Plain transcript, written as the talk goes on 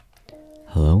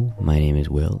My name is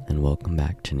Will, and welcome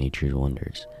back to Nature's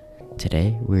Wonders.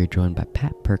 Today, we are joined by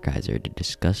Pat Perkiser to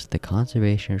discuss the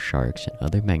conservation of sharks and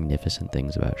other magnificent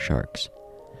things about sharks.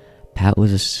 Pat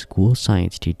was a school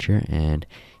science teacher, and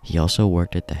he also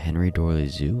worked at the Henry Dorley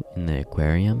Zoo in the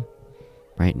aquarium.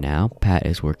 Right now, Pat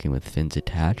is working with Fins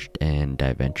Attached and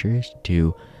Diventures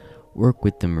to work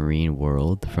with the marine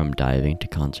world from diving to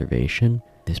conservation.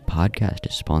 This podcast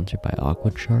is sponsored by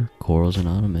Aquachar, Corals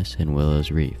Anonymous, and Willows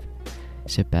Reef.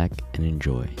 Sit back and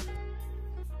enjoy.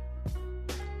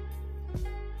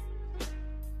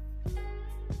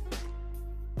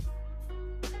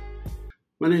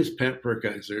 My name is Pat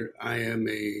Perkiser. I am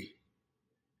a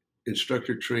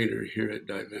instructor trainer here at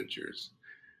Diventures.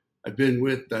 I've been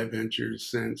with Diventures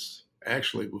since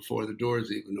actually before the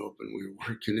doors even opened. We were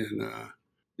working in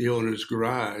the owner's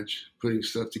garage, putting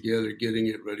stuff together, getting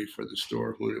it ready for the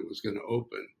store when it was going to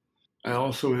open. I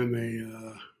also am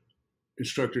a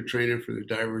instructor trainer for the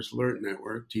Divers Alert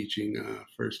Network, teaching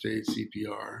first aid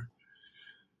CPR.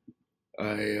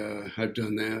 I've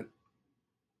done that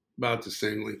about the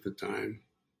same length of time.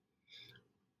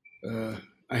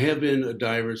 I have been a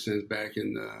diver since back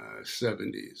in the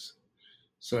 70s.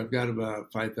 So I've got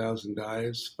about 5,000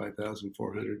 dives,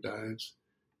 5,400 dives.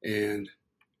 And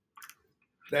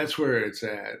that's where it's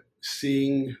at.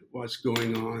 Seeing what's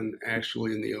going on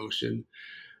actually in the ocean,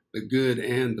 the good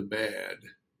and the bad,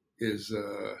 is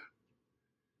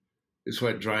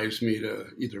what drives me to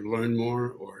either learn more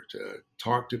or to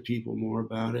talk to people more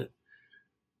about it.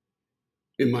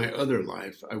 In my other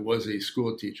life, I was a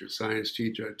school teacher, science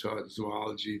teacher. I taught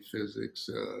zoology, physics,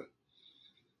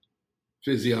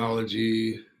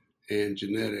 physiology, and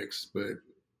genetics, but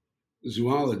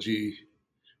zoology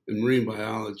and marine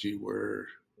biology were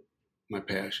my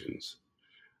passions.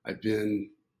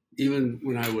 Even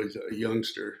when I was a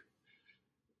youngster,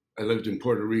 I lived in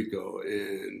Puerto Rico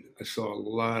and I saw a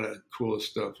lot of cool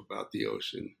stuff about the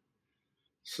ocean.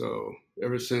 So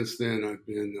ever since then, I've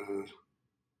been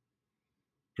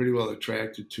pretty well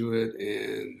attracted to it.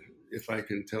 And if I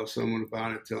can tell someone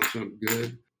about it, tell them something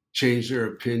good, change their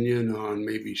opinion on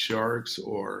maybe sharks,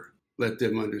 or let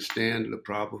them understand the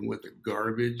problem with the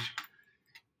garbage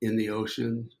in the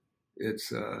ocean.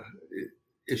 It's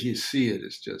if you see it,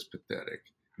 it's just pathetic.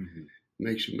 Mm-hmm. It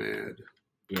makes you mad.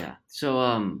 Yeah.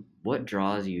 So, what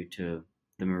draws you to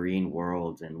the marine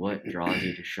world, and what draws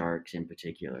you to sharks in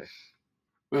particular?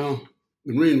 Well,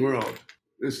 the marine world,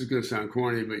 this is going to sound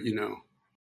corny, but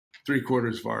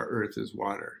 3/4 of our Earth is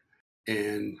water.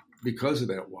 And because of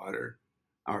that water,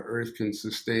 our Earth can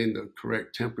sustain the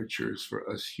correct temperatures for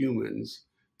us humans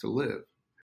to live.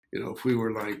 If we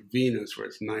were like Venus, where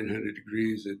it's 900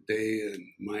 degrees a day and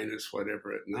minus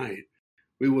whatever at night,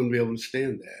 we wouldn't be able to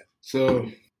stand that.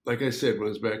 So, like I said, when I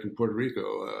was back in Puerto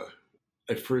Rico,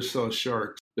 I first saw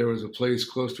sharks. There was a place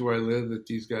close to where I live that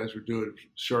these guys were doing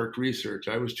shark research.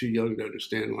 I was too young to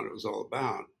understand what it was all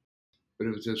about, but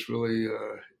it was just really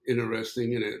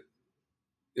interesting, and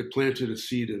it planted a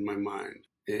seed in my mind.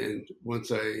 And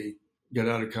once I got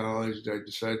out of college, I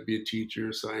decided to be a teacher,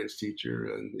 a science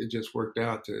teacher, and it just worked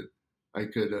out that I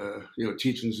could,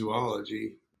 teach in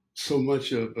zoology. So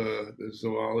much of the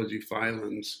zoology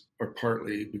phylums are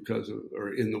partly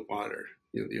or in the water,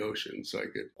 the ocean. So I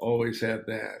could always have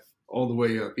that all the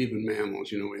way up, even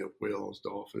mammals, we have whales,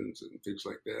 dolphins, and things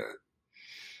like that.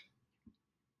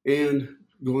 And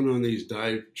going on these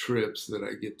dive trips that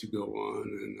I get to go on,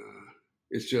 and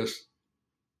it's just,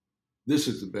 this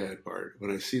is the bad part.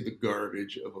 When I see the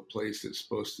garbage of a place that's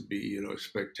supposed to be, a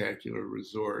spectacular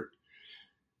resort,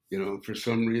 for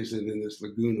some reason in this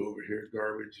lagoon over here,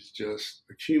 garbage is just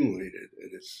accumulated,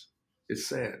 and it's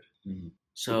sad. Mm-hmm.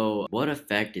 So what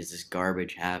effect is this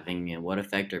garbage having, and what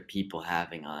effect are people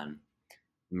having on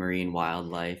marine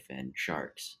wildlife and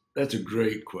sharks? That's a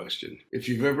great question. If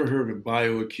you've ever heard of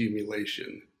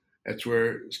bioaccumulation, that's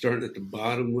where, starting at the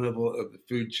bottom level of the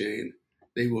food chain,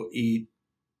 they will eat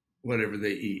whatever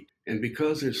they eat. And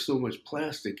because there's so much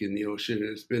plastic in the ocean and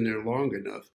it's been there long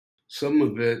enough, some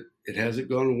of it hasn't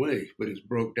gone away, but it's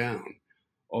broke down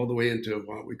all the way into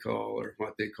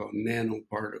what they call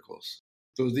nanoparticles.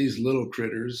 So these little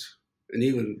critters and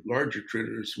even larger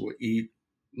critters will eat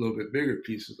a little bit bigger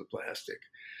pieces of plastic.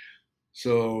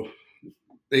 So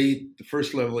the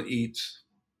first level eats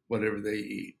whatever they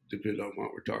eat, depending on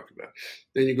what we're talking about.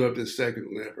 Then you go up to the second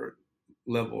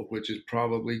level, which is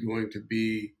probably going to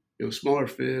be smaller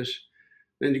fish.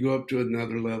 Then you go up to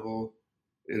another level,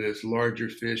 and it's larger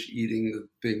fish eating the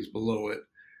things below it.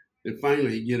 And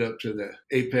finally, you get up to the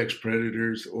apex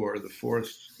predators, or the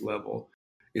fourth level,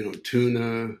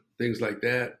 tuna, things like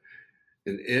that.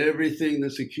 And everything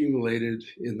that's accumulated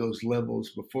in those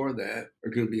levels before that are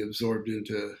going to be absorbed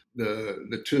into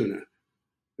the tuna.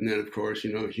 And then, of course,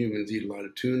 humans eat a lot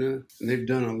of tuna. And they've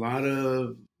done a lot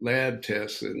of lab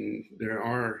tests, and there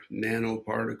are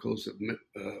nanoparticles of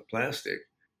plastic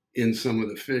in some of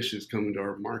the fish that's coming to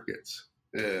our markets.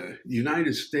 The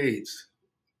United States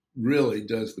really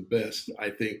does the best, I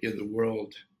think, in the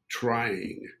world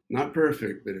trying. Not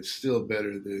perfect, but it's still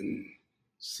better than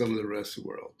some of the rest of the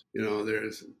world.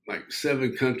 There's like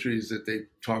 7 countries that they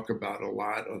talk about a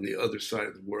lot on the other side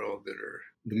of the world that are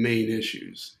the main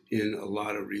issues in a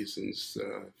lot of reasons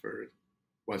for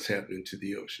what's happening to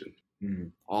the ocean.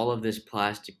 All of this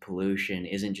plastic pollution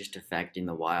isn't just affecting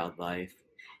the wildlife,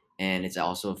 and it's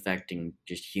also affecting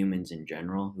just humans in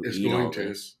general who eat all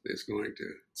this. It's going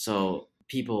to. So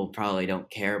people probably don't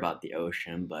care about the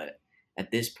ocean, but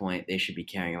at this point, they should be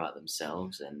caring about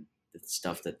themselves and the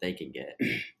stuff that they can get.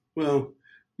 Well,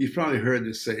 you've probably heard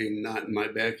the saying, "Not in my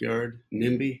backyard,"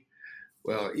 NIMBY.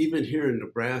 Well, even here in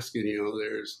Nebraska,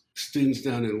 there's students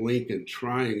down in Lincoln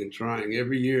trying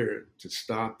every year to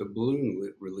stop the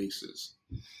balloon releases.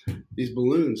 These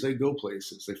balloons, they go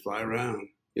places, they fly around.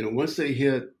 Once they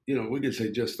hit, we could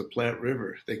say just the Platte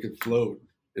River, they could float,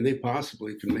 and they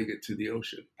possibly can make it to the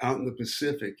ocean. Out in the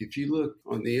Pacific, if you look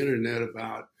on the internet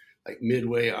about like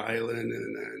Midway Island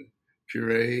and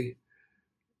Puree,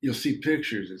 you'll see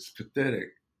pictures. It's pathetic,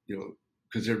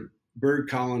 because they're bird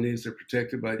colonies. They're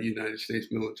protected by the United States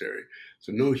military.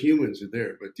 So no humans are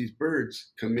there. But these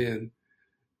birds come in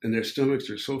and their stomachs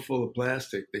are so full of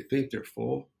plastic, they think they're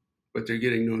full, but they're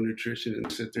getting no nutrition and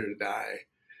sit there and die.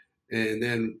 And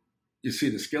then you see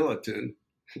the skeleton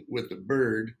with the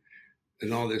bird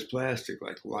and all this plastic,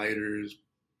 like lighters,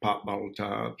 pop bottle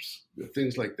tops,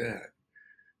 things like that,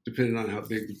 depending on how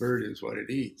big the bird is, what it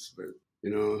eats. But,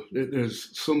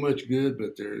 there's so much good,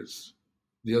 but there's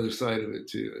the other side of it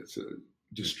too. It's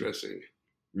distressing.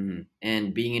 Mm-hmm.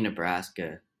 And being in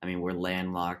Nebraska, I mean, we're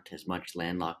landlocked, as much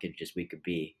landlocked as we could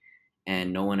be.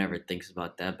 And no one ever thinks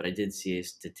about that. But I did see a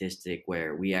statistic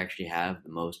where we actually have the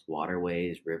most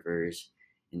waterways, rivers,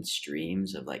 and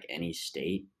streams of like any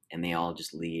state. And they all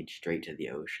just lead straight to the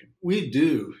ocean. We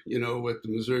do, with the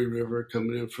Missouri River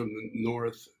coming in from the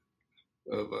north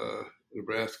of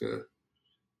Nebraska,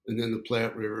 and then the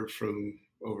Platte River from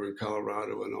over in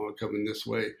Colorado and all coming this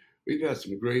way. We've got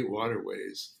some great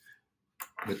waterways,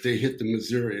 but they hit the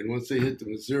Missouri. And once they hit the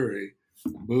Missouri,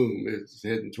 boom, it's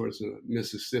heading towards the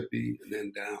Mississippi and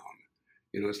then down.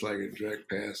 It's like a direct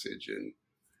passage. And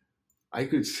I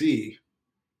could see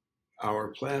our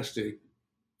plastic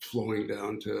flowing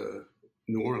down to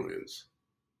New Orleans.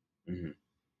 Mm-hmm.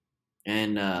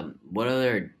 And what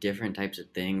other different types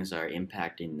of things are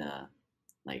impacting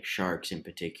like sharks in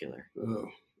particular? Oh,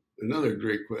 another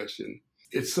great question.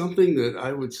 It's something that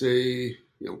I would say,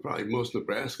 probably most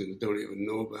Nebraskans don't even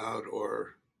know about,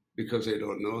 or because they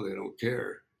don't know, they don't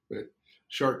care. But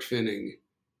shark finning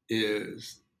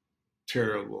is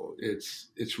terrible.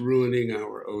 It's ruining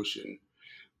our ocean.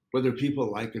 Whether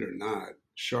people like it or not,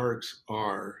 sharks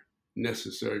are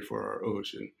necessary for our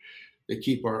ocean. They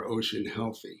keep our ocean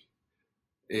healthy.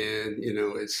 And,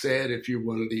 it's sad if you're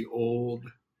one of the old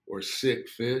or sick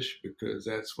fish, because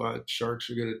that's what sharks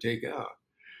are going to take out.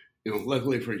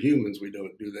 Luckily for humans, we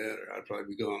don't do that, or I'd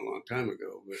probably be gone a long time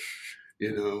ago.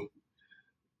 But,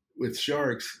 with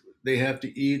sharks, they have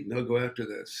to eat, and they'll go after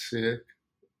the sick,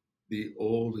 the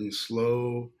old and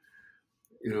slow,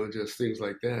 just things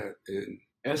like that. And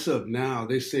as of now,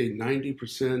 they say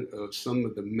 90% of some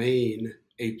of the main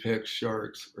apex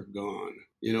sharks are gone,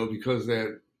 because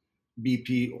that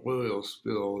BP oil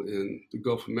spill in the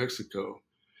Gulf of Mexico.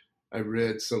 I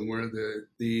read somewhere that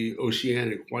the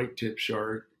oceanic white-tip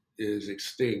shark is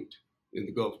extinct in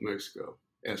the Gulf of Mexico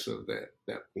as of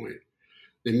that point.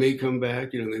 They may come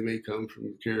back, they may come from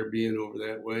the Caribbean over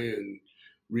that way and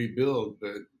rebuild,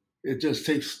 but it just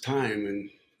takes time. And,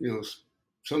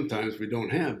 sometimes we don't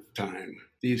have time.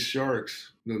 These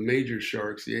sharks, the major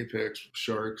sharks, the apex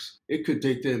sharks, it could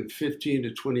take them 15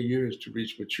 to 20 years to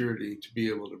reach maturity to be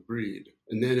able to breed.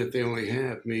 And then if they only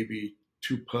have maybe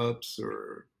 2 pups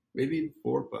or maybe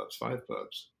 4 pups, 5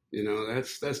 pups,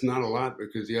 that's not a lot,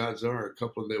 because the odds are a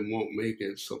couple of them won't make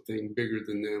it. Something bigger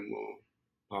than them will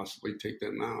possibly take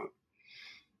them out.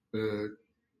 But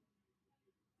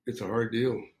it's a hard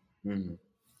deal. Mm-hmm.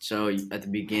 So at the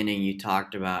beginning, you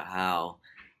talked about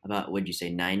would you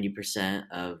say 90%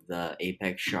 of the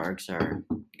apex sharks are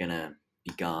gonna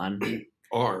be gone?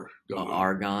 Are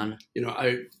gone.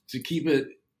 To keep it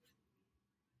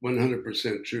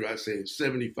 100% true, I say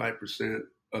 75%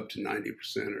 up to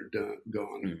 90% are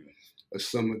gone. Mm-hmm.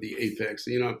 Some of the apex,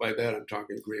 by that I'm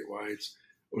talking great whites,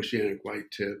 oceanic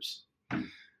white tips,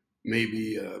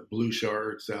 maybe blue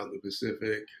sharks out in the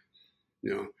Pacific.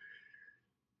 You know,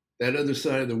 that other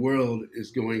side of the world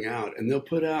is going out, and they'll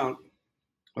put out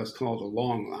what's called a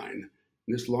long line.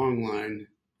 And this long line,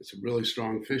 it's a really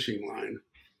strong fishing line.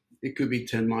 It could be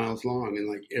 10 miles long, and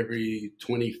like every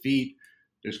 20 feet,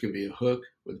 there's going to be a hook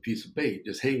with a piece of bait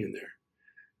just hanging there.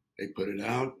 They put it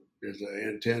out. There's an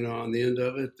antenna on the end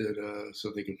of it that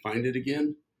so they can find it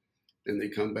again. Then they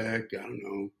come back, I don't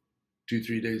know,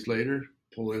 2-3 days later,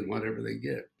 pull in whatever they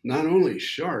get. Not only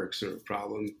sharks are a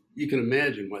problem, you can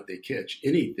imagine what they catch.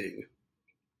 Anything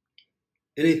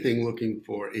looking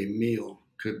for a meal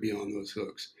could be on those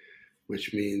hooks,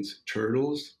 which means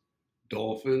turtles,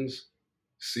 dolphins,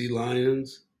 sea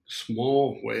lions,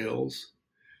 small whales,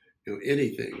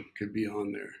 anything could be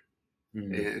on there.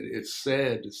 Mm-hmm. And it's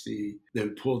sad to see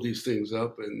them pull these things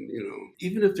up, and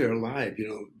even if they're alive,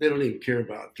 they don't even care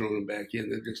about throwing them back in.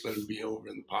 They just let them be over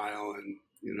in the pile, and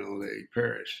they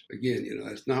perish. Again,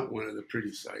 that's not one of the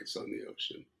pretty sights on the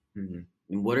ocean. Mm-hmm.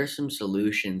 And what are some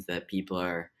solutions that people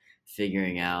are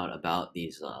figuring out about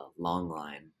these long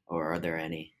line, or are there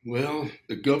any? Well,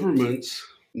 the governments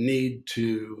need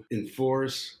to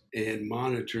enforce and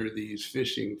monitor these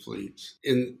fishing fleets.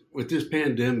 And with this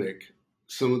pandemic,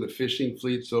 some of the fishing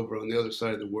fleets over on the other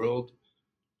side of the world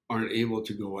aren't able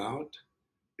to go out.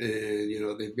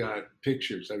 And, they've got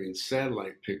pictures,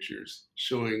 satellite pictures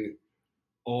showing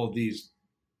all these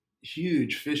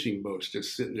huge fishing boats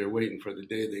just sitting there waiting for the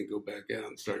day they go back out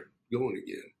and start going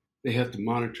again. They have to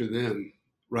monitor them.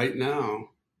 Right now,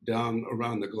 down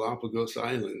around the Galapagos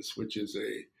Islands, which is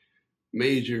a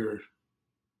major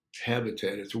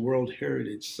habitat, it's a World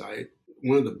Heritage Site,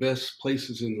 one of the best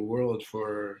places in the world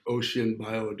for ocean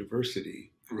biodiversity.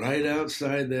 Right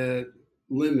outside that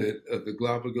limit of the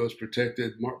Galapagos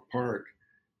Protected Park,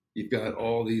 you've got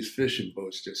all these fishing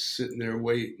boats just sitting there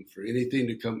waiting for anything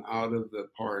to come out of the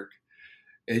park.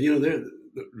 And,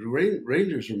 the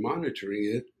rangers are monitoring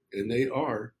it, and they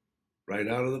are right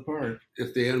out of the park.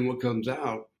 If the animal comes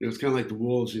out, it's kind of like the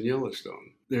wolves in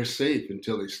Yellowstone. They're safe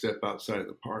until they step outside of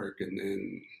the park, and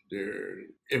then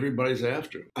everybody's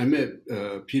after them. I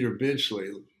met Peter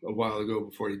Benchley a while ago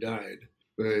before he died,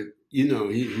 but he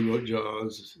wrote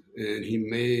Jaws, and he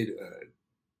made a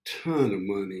ton of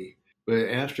money. But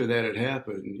after that had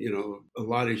happened, a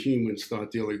lot of humans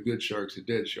thought the only good shark's a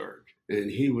dead shark. And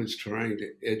he was trying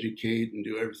to educate and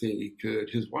do everything he could.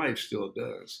 His wife still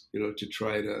does, to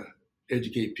try to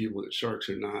educate people that sharks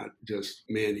are not just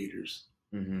man-eaters.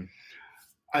 Mm-hmm.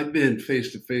 I've been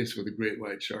face to face with a great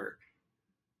white shark,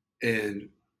 and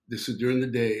this is during the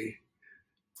day,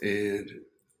 and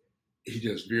he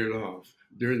just veered off.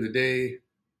 During the day,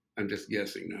 I'm just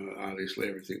guessing now, obviously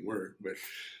everything worked, but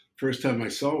first time I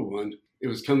saw one, it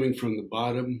was coming from the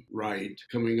bottom right,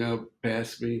 coming up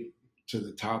past me to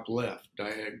the top left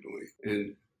diagonally.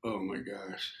 And oh my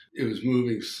gosh, it was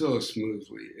moving so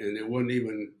smoothly, and it wasn't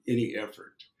even any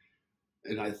effort.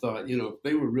 And I thought, if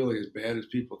they were really as bad as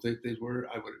people think they were,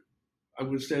 I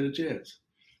would stand a chance.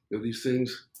 These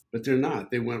things, but they're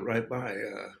not. They went right by.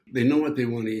 They know what they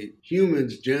want to eat.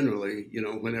 Humans generally,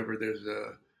 whenever there's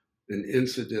an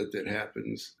incident that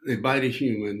happens, they bite a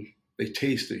human, they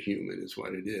taste a human is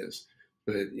what it is.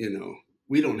 But,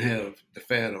 we don't have the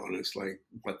fat on us like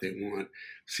what they want.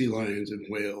 Sea lions and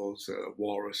whales,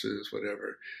 walruses,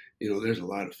 whatever, there's a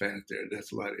lot of fat there. And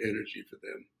that's a lot of energy for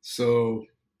them. So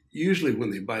usually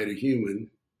when they bite a human,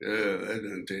 that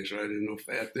doesn't taste right. There's no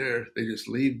fat there. They just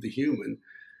leave the human.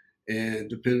 And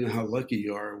depending on how lucky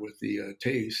you are with the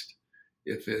taste,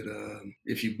 if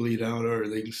you bleed out, or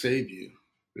they can save you.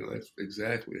 That's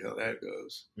exactly how that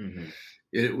goes. Mm-hmm.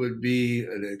 It would be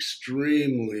an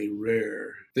extremely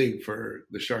rare thing for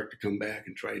the shark to come back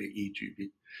and try to eat you,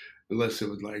 unless it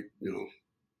was like,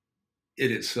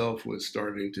 it itself was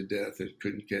starving to death and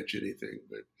couldn't catch anything.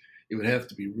 But it would have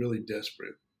to be really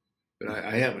desperate. But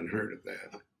I haven't heard of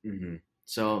that. Mm-hmm.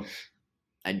 So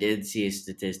I did see a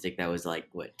statistic that was like,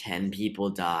 10 people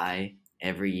die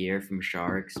every year from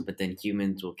sharks, but then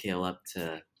humans will kill up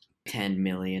to 10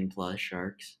 million plus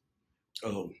sharks.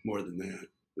 Oh, more than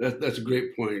that. That's a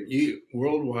great point.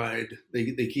 Worldwide,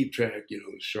 they keep track, the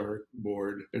shark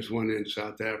board. There's one in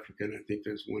South Africa, and I think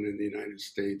there's one in the United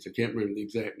States. I can't remember the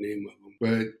exact name of them.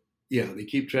 But yeah, they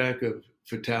keep track of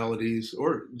fatalities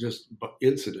or just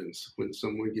incidents when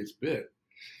someone gets bit.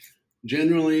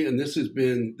 Generally, and this is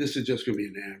just going to be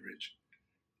an average,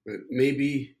 but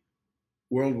maybe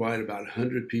worldwide about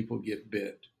 100 people get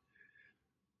bit.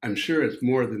 I'm sure it's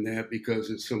more than that because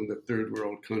it's some of the third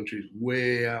world countries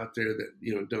way out there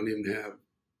that, don't even have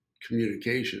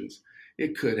communications.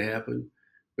 It could happen,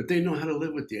 but they know how to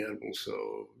live with the animals.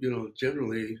 So,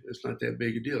 generally it's not that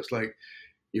big a deal. It's like,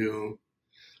 you know,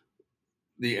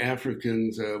 the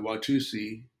Africans,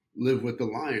 Watusi, live with the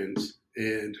lions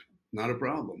and not a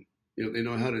problem. They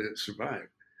know how to survive.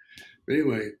 But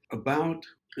anyway, about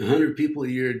 100 people a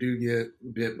year do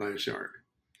get bit by a shark.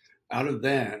 Out of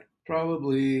that,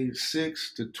 probably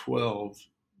 6 to 12,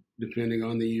 depending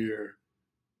on the year,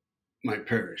 might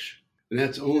perish. And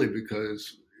that's only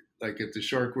because, like, if the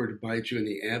shark were to bite you in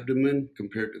the abdomen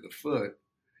compared to the foot,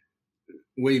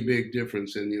 way big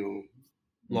difference in,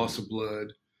 loss of blood,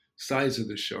 size of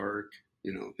the shark,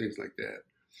 things like that.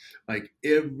 Like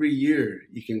every year,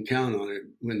 you can count on it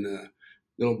when the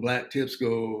little black tips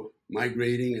go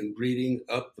migrating and breeding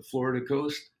up the Florida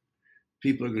coast,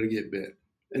 people are going to get bit.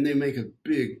 And they make a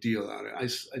big deal out of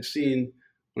it. I've seen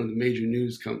one of the major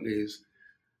news companies,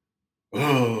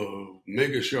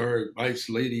 mega shark bites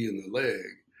lady in the leg.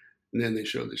 And then they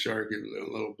show the shark in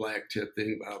a little black tip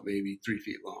thing about maybe 3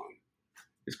 feet long.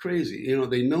 It's crazy.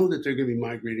 They know that they're going to be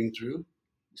migrating through.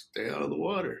 Stay out of the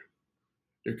water.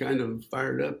 They're kind of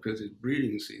fired up because it's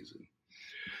breeding season.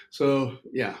 So,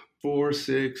 yeah, 4,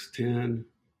 6, 10,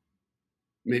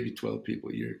 maybe 12 people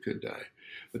a year could die.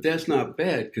 But that's not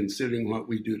bad considering what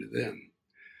we do to them.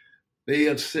 They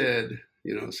have said,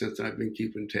 since I've been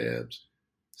keeping tabs,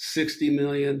 60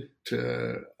 million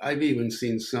to, I've even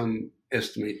seen some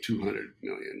estimate 200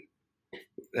 million.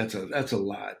 That's a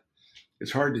lot.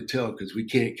 It's hard to tell because we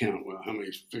can't count, how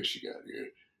many fish you got here.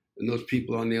 And those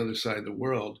people on the other side of the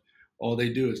world, all they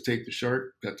do is take the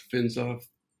shark, cut the fins off,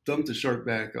 dump the shark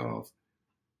back off,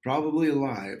 probably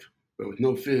alive, but with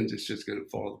no fins, it's just going to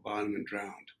fall to the bottom and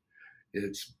drown.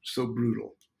 It's so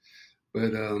brutal.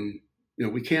 But,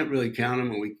 we can't really count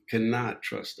them and we cannot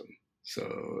trust them.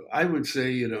 So I would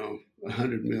say,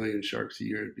 100 million sharks a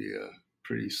year would be a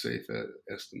pretty safe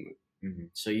estimate. Mm-hmm.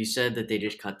 So you said that they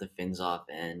just cut the fins off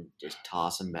and just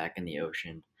toss them back in the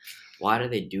ocean. Why do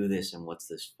they do this and what's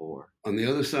this for? On the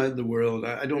other side of the world,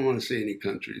 I don't want to say any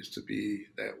countries to be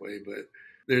that way, but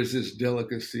there's this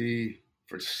delicacy.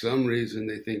 For some reason,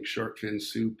 they think shark fin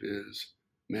soup is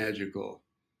magical.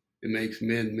 It makes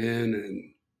men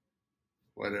and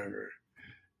whatever.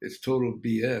 It's total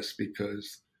BS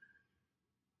because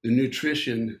the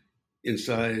nutrition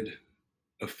inside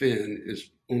a fin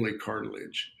is only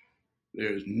cartilage.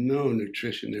 There's no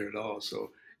nutrition there at all.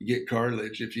 So you get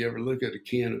cartilage. If you ever look at a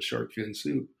can of shark fin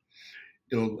soup,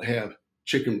 it'll have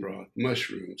chicken broth,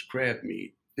 mushrooms, crab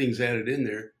meat, things added in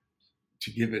there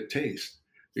to give it taste.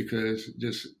 Because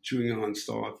just chewing on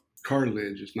soft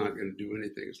cartilage is not going to do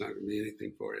anything. It's not going to be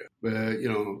anything for you.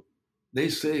 But, they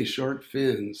say shark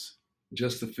fins,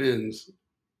 just the fins,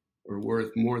 are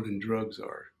worth more than drugs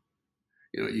are.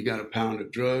 You got a pound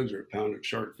of drugs or a pound of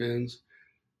shark fins.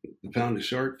 The pound of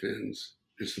shark fins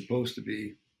is supposed to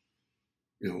be,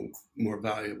 more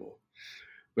valuable.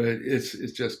 But it's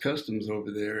just customs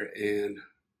over there. And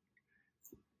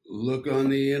look on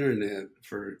the internet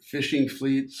for fishing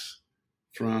fleets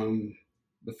from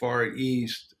the Far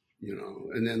East,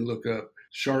 and then look up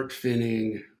shark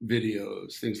finning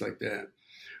videos, things like that.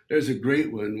 There's a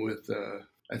great one with,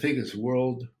 I think it's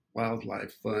World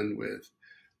Wildlife Fund with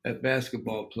that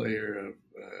basketball player.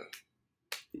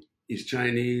 He's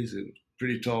Chinese and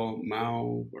pretty tall,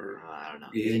 Mao, or I don't know.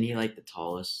 Isn't he like the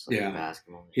tallest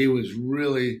basketball? He was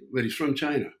really, but he's from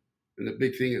China. And the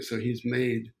big thing is, so he's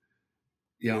made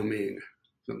Yao Ming,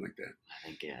 something like that. I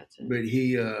think, yeah, that's it. But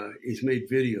he's made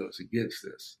videos against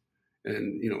this.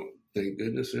 And, thank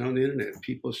goodness they're on the internet.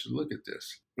 People should look at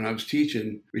this. When I was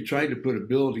teaching, we tried to put a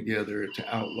bill together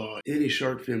to outlaw any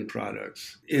shark fin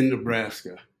products in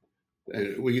Nebraska.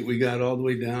 And we got all the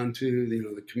way down to,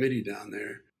 the committee down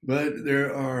there. But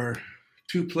there are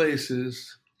 2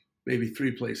 places, maybe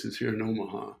 3 places here in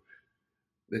Omaha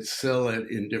that sell it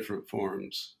in different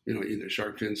forms. Either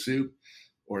shark fin soup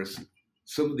or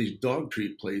some of these dog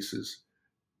treat places.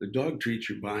 The dog treats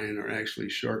you're buying are actually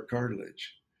shark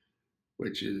cartilage,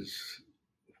 which is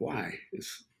why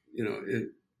it's,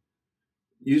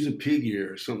 use a pig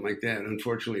ear or something like that.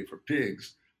 Unfortunately for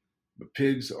pigs, but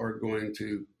pigs are going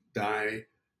to die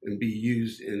and be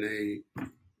used in a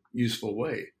useful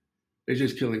way. They're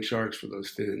just killing sharks for those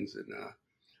fins. And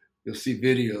you'll see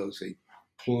videos. They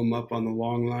pull them up on the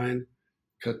long line,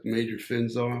 cut the major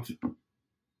fins off,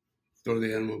 throw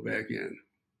the animal back in.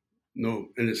 No,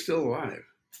 and it's still alive.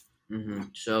 Mm-hmm.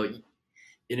 So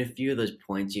in a few of those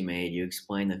points you made, you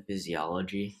explained the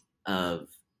physiology of,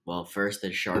 well, first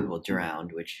the shark will drown,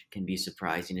 which can be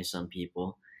surprising to some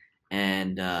people.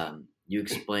 And you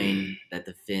explained that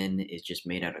the fin is just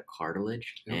made out of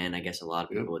cartilage. Yep. And I guess a lot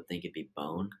of people would think it'd be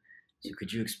bone. So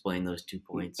could you explain those 2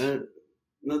 points?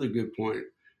 Another good point.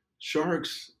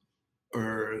 Sharks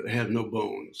have no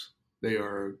bones. They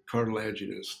are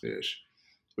cartilaginous fish,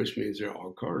 which means they're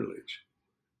all cartilage.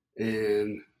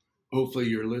 And hopefully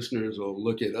your listeners will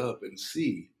look it up and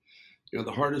see.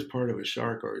 The hardest part of a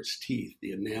shark are its teeth.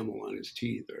 The enamel on its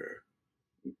teeth are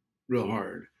real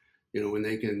hard.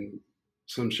 When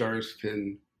some sharks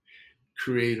can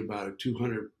create about a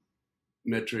 200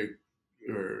 metric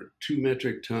or 2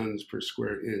 metric tons per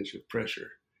square inch of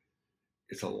pressure.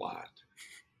 It's a lot.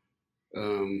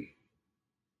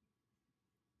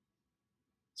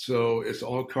 So it's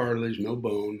all cartilage, no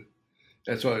bone.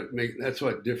 That's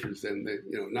what differs them.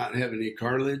 Not having any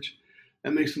cartilage,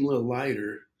 that makes them a little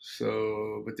lighter.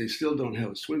 So, but they still don't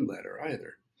have a swim bladder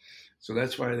either. So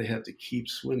that's why they have to keep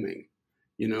swimming.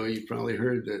 You've probably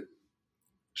heard that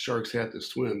sharks have to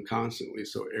swim constantly,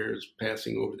 so air is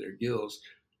passing over their gills,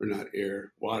 or not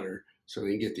air, water, so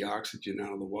they can get the oxygen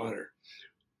out of the water.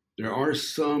 There are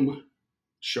some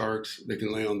sharks that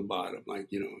can lay on the bottom, like,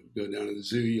 go down to the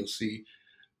zoo, you'll see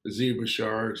the zebra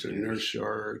sharks or nurse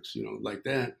sharks, like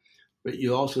that. But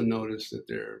you also notice that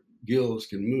their gills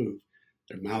can move.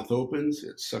 Their mouth opens,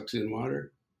 it sucks in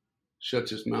water,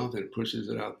 shuts its mouth, and it pushes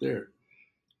it out there.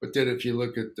 But then if you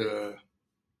look at the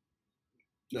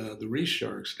reef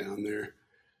sharks down there,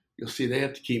 you'll see they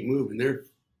have to keep moving. Their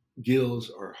gills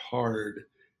are hard,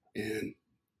 and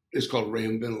it's called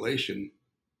ram ventilation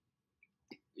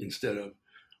instead of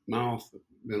mouth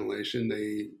ventilation.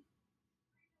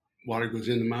 Water goes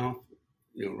in the mouth,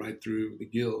 right through the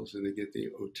gills, and they get the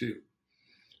O2.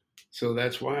 So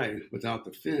that's why without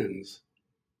the fins,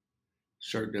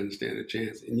 shark doesn't stand a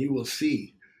chance. And you will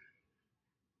see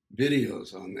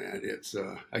videos on that. It's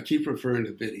I keep referring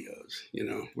to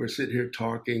videos. We're sitting here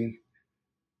talking.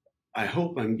 I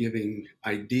hope I'm giving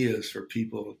ideas for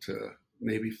people to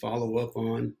maybe follow up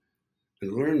on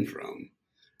and learn from.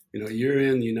 You're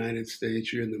in the United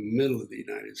States, you're in the middle of the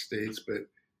United States, but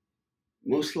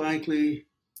most likely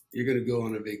you're going to go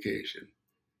on a vacation.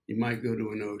 You might go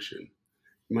to an ocean.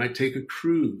 You might take a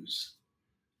cruise.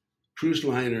 Cruise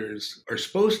liners are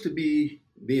supposed to be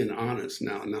being honest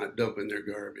now, not dumping their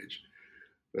garbage.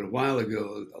 But a while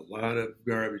ago, a lot of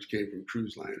garbage came from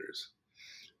cruise liners.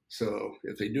 So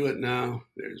if they do it now,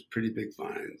 there's pretty big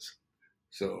fines.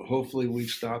 So hopefully we've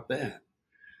stopped that.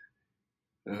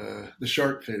 The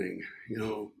shark finning,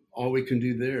 all we can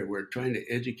do there, we're trying to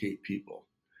educate people.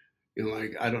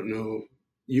 I don't know,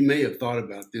 you may have thought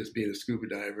about this being a scuba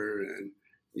diver and,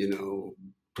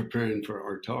 preparing for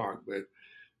our talk, but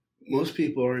most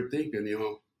people aren't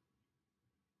thinking,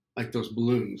 like those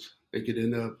balloons, they could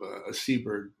end up, a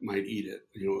seabird might eat it,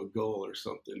 a gull or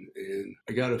something. And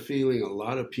I got a feeling a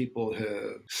lot of people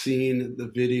have seen the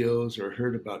videos or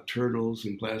heard about turtles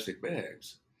in plastic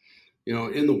bags.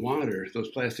 In the water, those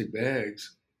plastic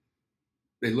bags,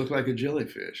 they look like a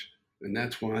jellyfish, and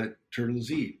that's what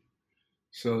turtles eat.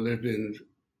 So there have been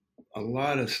a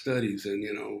lot of studies, and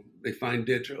they found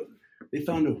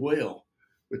a whale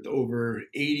with over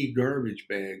 80 garbage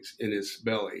bags in its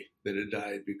belly that had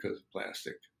died because of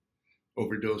plastic,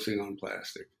 overdosing on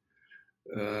plastic.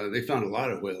 They found a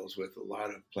lot of whales with a lot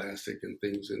of plastic and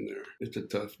things in there. It's a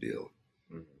tough deal.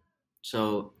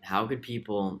 So how could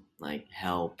people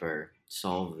help or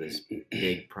solve this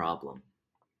big problem?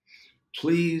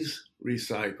 Please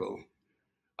recycle.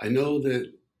 I know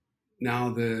that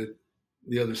now that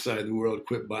the other side of the world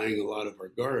quit buying a lot of our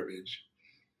garbage,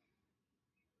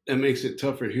 that makes it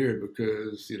tougher here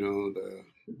because, the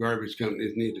garbage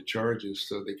companies need to charge us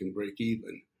so they can break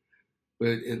even.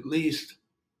 But at least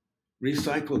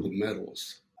recycle the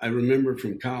metals. I remember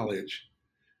from college,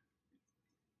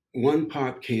 one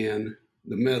pop can,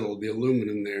 the metal, the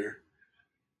aluminum there,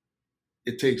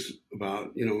 it takes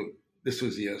about, this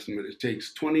was the estimate, it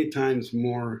takes 20 times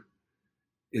more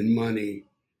in money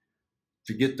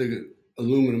to get the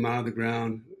aluminum out of the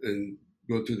ground and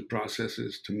go through the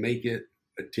processes to make it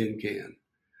a tin can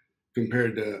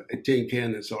compared to a tin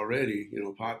can that's already,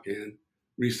 pop can.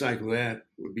 Recycle that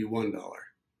would be $1.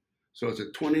 So it's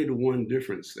a 20 to 1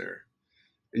 difference there.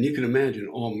 And you can imagine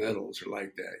all metals are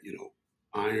like that,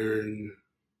 iron,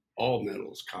 all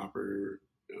metals, copper,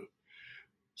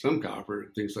 some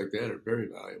copper, things like that are very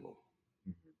valuable.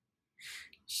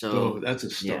 So that's a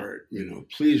start,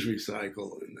 please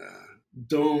recycle and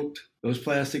don't, those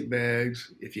plastic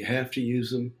bags, if you have to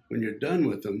use them, when you're done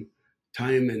with them,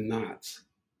 tie them in knots.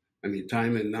 Tie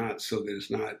them in knots so that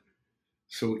it's not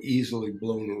so easily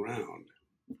blown around.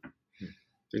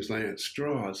 Things like that.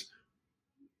 Straws.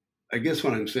 I guess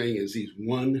what I'm saying is these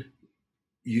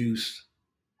one-use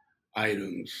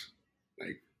items,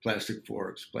 like plastic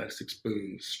forks, plastic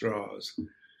spoons, straws,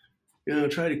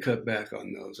 try to cut back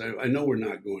on those. I know we're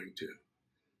not going to.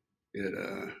 It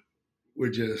we're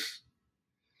just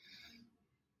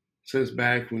since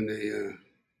back when the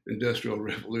industrial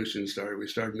revolution started, we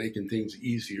started making things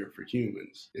easier for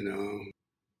humans, you know.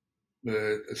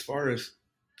 But as far as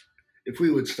if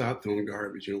we would stop throwing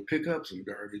garbage, you know, pick up some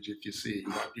garbage if you see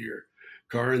out to your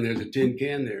car and there's a tin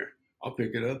can there. I'll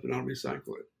pick it up and I'll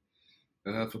recycle it.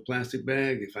 If a plastic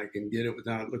bag, if I can get it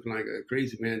without looking like a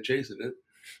crazy man chasing it,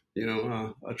 you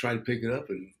know, I'll try to pick it up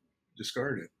and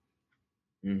discard it.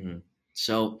 Mm-hmm.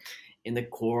 So, in the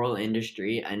coral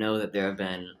industry, I know that there have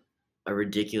been a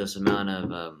ridiculous amount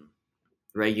of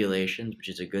regulations, which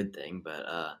is a good thing, but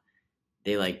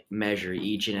they like measure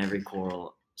each and every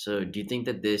coral. So, do you think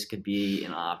that this could be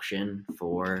an option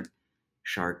for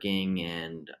sharking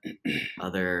and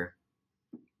other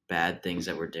bad things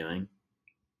that we're doing?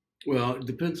 Well, it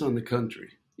depends on the country.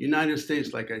 United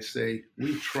States, like I say,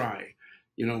 we try.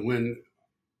 You know, when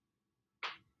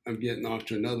I'm getting off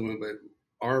to another one, but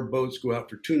our boats go out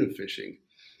for tuna fishing.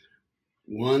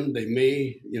 One, they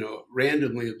may, you know,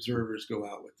 randomly observers go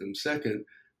out with them. Second,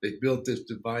 they built this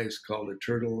device called a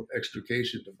turtle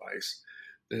extrication device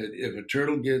that if a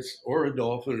turtle gets, or a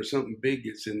dolphin or something big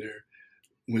gets in there,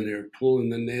 when they're pulling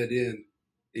the net in,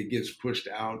 it gets pushed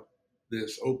out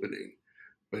this opening.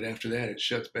 But after that, it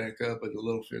shuts back up, and the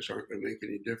little fish aren't going to make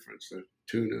any difference, the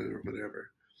tuna or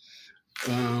whatever.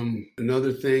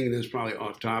 Another thing that's probably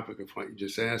off topic of what you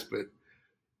just asked, but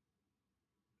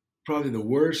probably the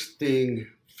worst thing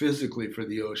physically for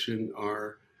the ocean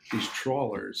are these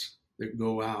trawlers that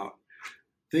go out.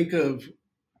 Think of,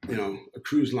 you know, a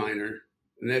cruise liner,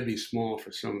 and that'd be small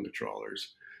for some of the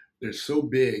trawlers. They're so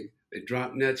big, they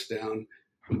drop nets down,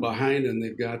 and behind them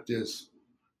they've got this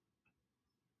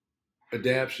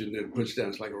adaptation that puts down,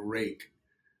 it's like a rake,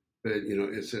 but you know,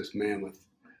 it's this mammoth.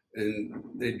 And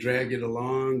they drag it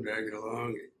along,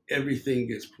 everything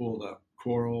gets pulled up.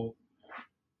 Coral,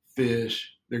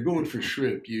 fish, they're going for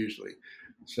shrimp usually.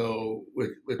 So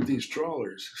with these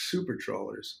trawlers, super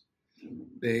trawlers,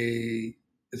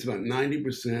 it's about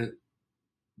 90%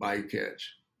 bycatch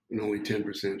and only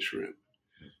 10% shrimp.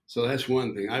 So that's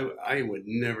one thing. I would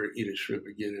never eat a shrimp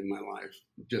again in my life,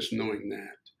 just knowing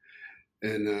that.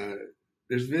 And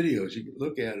there's videos you can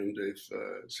look at them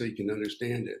so you can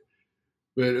understand it.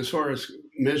 But as far as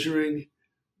measuring,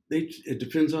 it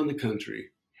depends on the country.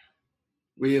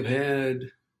 We have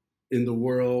had in the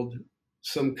world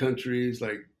some countries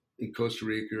like in Costa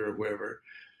Rica or wherever,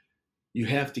 you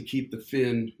have to keep the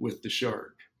fin with the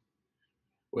shark.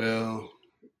 Well,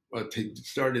 what they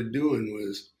started doing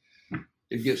was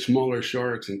they get smaller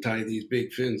sharks and tie these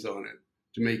big fins on it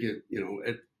to make it, you know,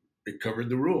 it covered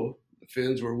the rule. The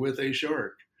fins were with a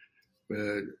shark,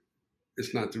 but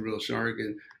it's not the real shark.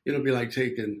 And it'll be like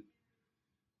taking,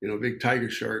 you know, big tiger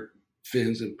shark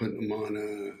fins and putting them on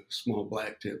a small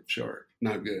black tip shark.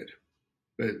 Not good.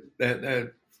 But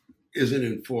that isn't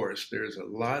enforced. There's a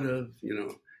lot of, you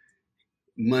know,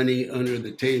 money under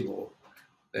the table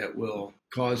that will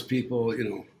cause people, you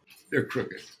know, they're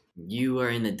crooked. You are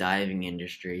in the diving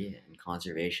industry and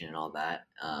conservation and all that.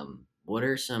 What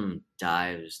are some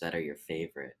dives that are your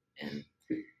favorite? And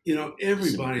you know,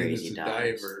 everybody that's a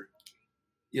diver,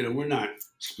 you know, we're not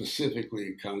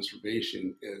specifically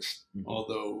conservationists,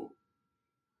 although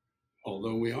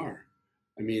we are.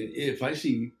 I mean, if I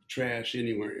see trash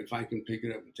anywhere, if I can pick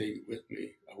it up and take it with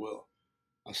me, I will.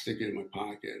 I'll stick it in my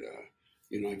pocket.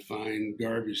 You know, I find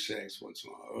garbage sacks once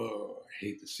in a while. Oh, I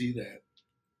hate to see that.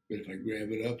 But if I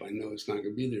grab it up, I know it's not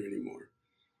going to be there anymore.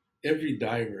 Every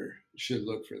diver should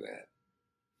look for that.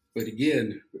 But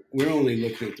again, we're only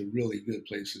looking at the really good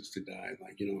places to dive,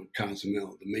 like, you know,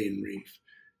 Cozumel, the main reef.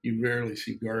 You rarely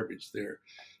see garbage there.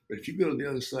 But if you go to the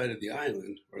other side of the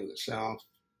island or the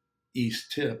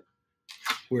southeast tip,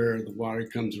 where the water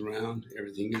comes around,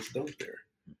 everything gets dumped there.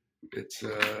 It's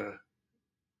a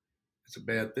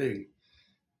bad thing.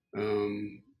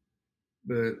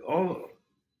 But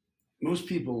most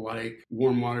people like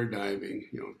warm water diving,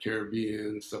 you know,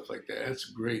 Caribbean, stuff like that. That's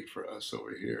great for us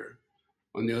over here.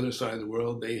 On the other side of the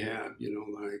world, they have, you know,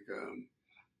 like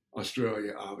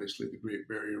Australia, obviously, the Great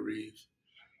Barrier Reef.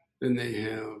 Then they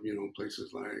have, you know,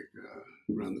 places like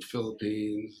around the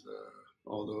Philippines,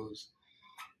 all those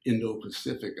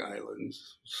Indo-Pacific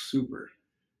islands, super.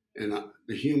 And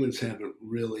the humans haven't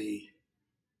really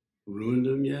ruined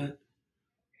them yet,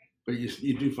 but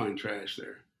you do find trash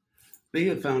there. They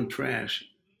have found trash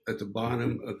at the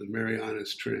bottom of the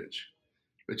Marianas Trench,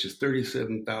 which is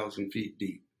 37,000 feet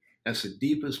deep. That's the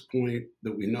deepest point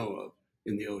that we know of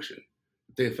in the ocean.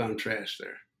 They have found trash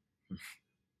there.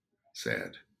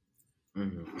 Sad.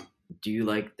 Mm-hmm. Do you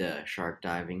like the shark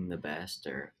diving the best,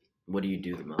 or what do you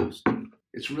do the most?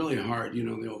 It's really hard. You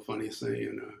know the old funny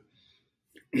saying,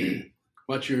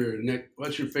 what's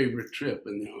your favorite trip,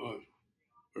 and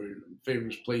or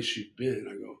favorite place you've been?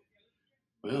 I go,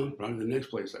 well, probably the next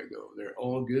place I go. They're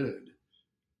all good,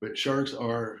 but sharks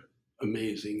are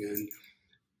amazing,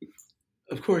 and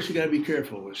of course you got to be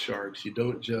careful with sharks. You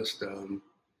don't just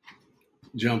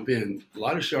jump in. A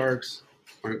lot of sharks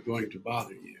aren't going to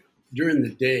bother you. During the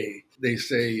day, they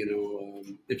say,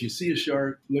 if you see a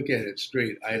shark, look at it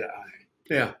straight, eye to eye.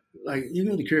 Yeah, like you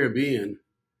go to the Caribbean,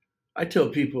 I tell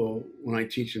people when I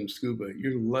teach them scuba,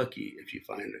 you're lucky if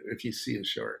if you see a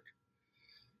shark.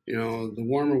 The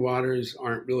warmer waters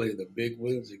aren't really the big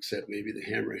ones, except maybe the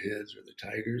hammerheads or the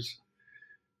tigers.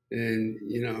 And,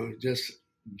 just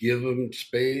give them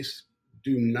space.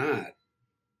 Do not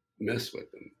mess with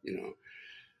them.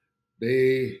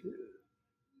 They,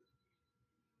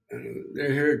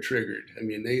 they're hair triggered. I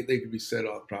mean, they could be set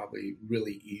off probably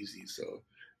really easy. So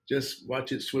just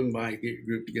watch it swim by, get your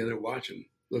group together, watch them,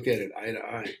 look at it eye to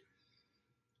eye.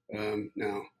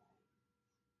 Now,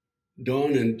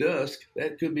 dawn and dusk,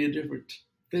 that could be a different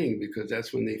thing because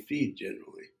that's when they feed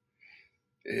generally.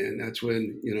 And that's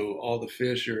when, all the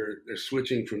fish they're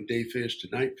switching from day fish to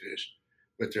night fish,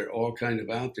 but they're all kind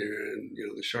of out there. And,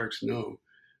 the sharks know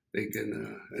they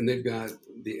can, and they've got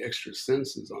the extra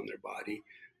senses on their body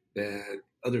that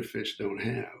other fish don't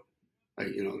have. Like,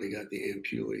 they got the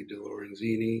ampullae de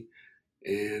Lorenzini.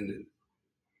 And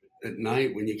at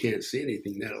night, when you can't see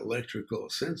anything, that electrical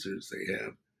sensors they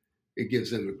have, it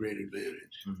gives them a great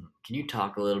advantage. Mm-hmm. Can you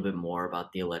talk a little bit more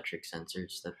about the electric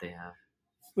sensors that they have?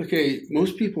 Okay,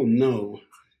 most people know,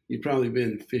 you've probably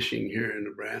been fishing here in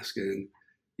Nebraska, and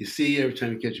you see every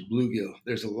time you catch a bluegill,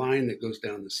 there's a line that goes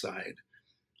down the side.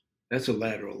 That's a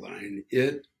lateral line.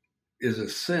 It is a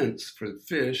sense for the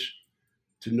fish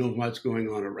to know what's going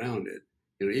on around it.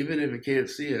 Even if it can't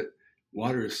see it,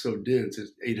 water is so dense,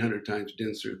 it's 800 times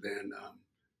denser than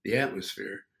the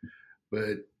atmosphere.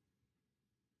 But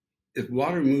if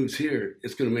water moves here,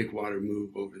 it's going to make water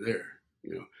move over there.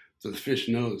 So the fish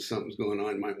knows something's going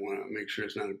on. Might want to make sure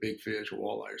it's not a big fish, a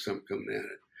walleye, or something coming at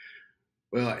it.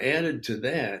 Well, added to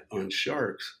that, on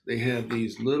sharks, they have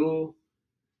these little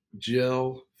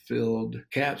gel-filled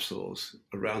capsules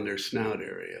around their snout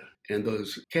area, and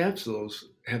those capsules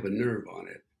have a nerve on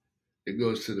it. It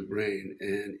goes to the brain,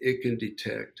 and it can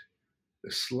detect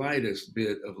the slightest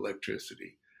bit of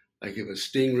electricity. Like if a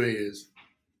stingray has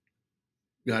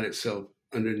got itself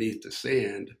underneath the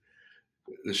sand,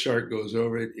 the shark goes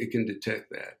over it, it can detect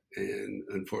that. And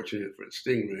unfortunately for a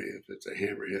stingray, if it's a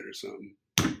hammerhead or something,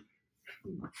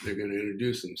 they're going to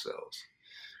introduce themselves.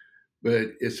 But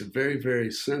it's a very,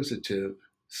 very sensitive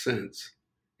sense.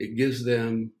 It gives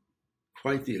them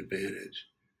quite the advantage.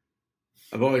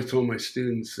 I've always told my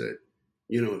students that,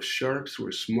 if sharks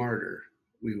were smarter,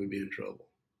 we would be in trouble.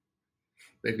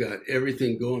 They've got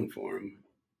everything going for them,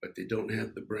 but they don't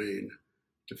have the brain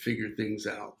to figure things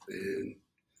out.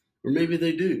 Or maybe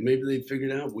they do. Maybe they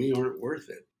figured out we aren't worth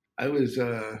it. I was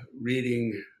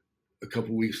reading a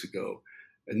couple weeks ago,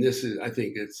 and I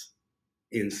think it's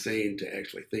insane to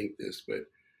actually think this, but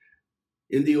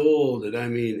in the old, and I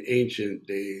mean ancient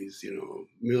days,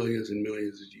 millions and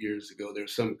millions of years ago,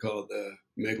 there's something called the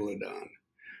megalodon.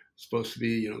 It's supposed to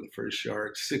be, the first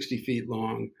shark, 60 feet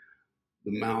long.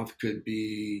 The mouth could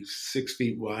be 6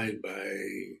 feet wide by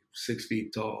 6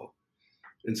 feet tall.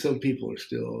 And some people are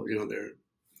still, they're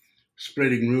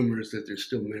spreading rumors that there's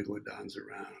still megalodons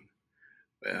around.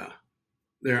 Well,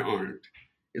 there aren't.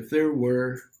 If there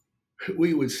were,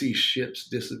 we would see ships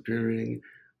disappearing.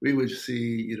 We would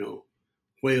see,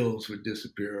 whales would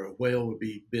disappear. A whale would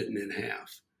be bitten in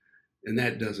half. And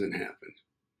that doesn't happen.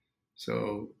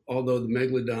 So although the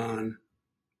megalodon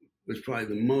was probably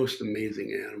the most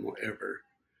amazing animal ever,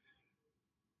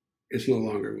 it's no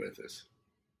longer with us.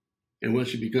 And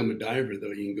once you become a diver,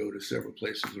 though, you can go to several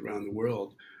places around the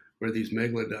world where these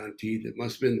megalodon teeth, it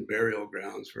must have been the burial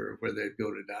grounds for where they'd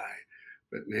go to die.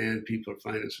 But man, people are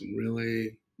finding some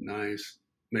really nice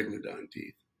megalodon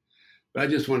teeth. But I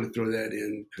just want to throw that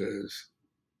in because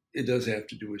it does have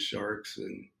to do with sharks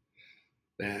and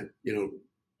that,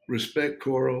 respect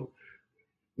coral.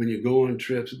 When you go on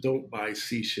trips, don't buy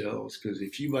seashells, because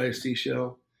if you buy a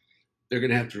seashell, they're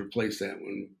going to have to replace that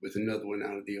one with another one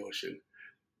out of the ocean.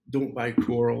 Don't buy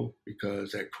coral,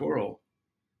 because that coral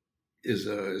is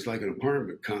like an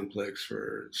apartment complex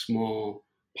for small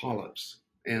polyps,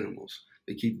 animals.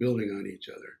 They keep building on each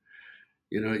other.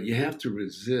 You have to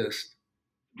resist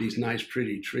these nice,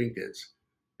 pretty trinkets,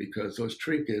 because those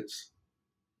trinkets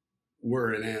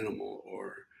were an animal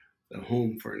or the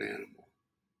home for an animal.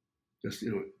 Just,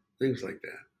 things like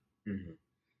that. Mm-hmm.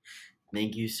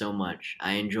 Thank you so much.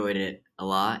 I enjoyed it a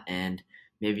lot, and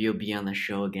maybe you'll be on the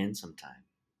show again sometime.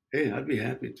 Hey, I'd be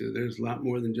happy to. There's a lot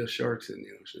more than just sharks in the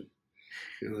ocean.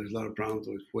 There's a lot of problems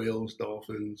with whales,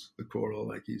 dolphins, the coral,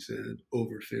 like you said,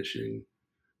 overfishing,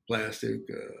 plastic,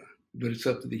 but it's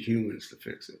up to the humans to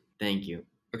fix it. Thank you.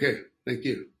 Okay, thank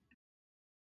you.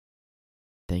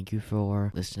 Thank you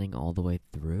for listening all the way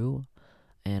through.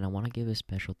 And I want to give a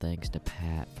special thanks to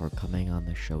Pat for coming on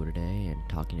the show today and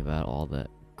talking about all the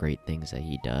great things that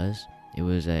he does. It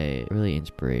was a really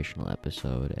inspirational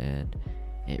episode, and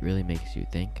it really makes you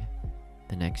think.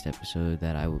 The next episode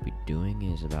that I will be doing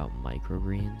is about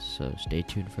microgreens, so stay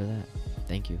tuned for that.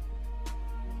 Thank you.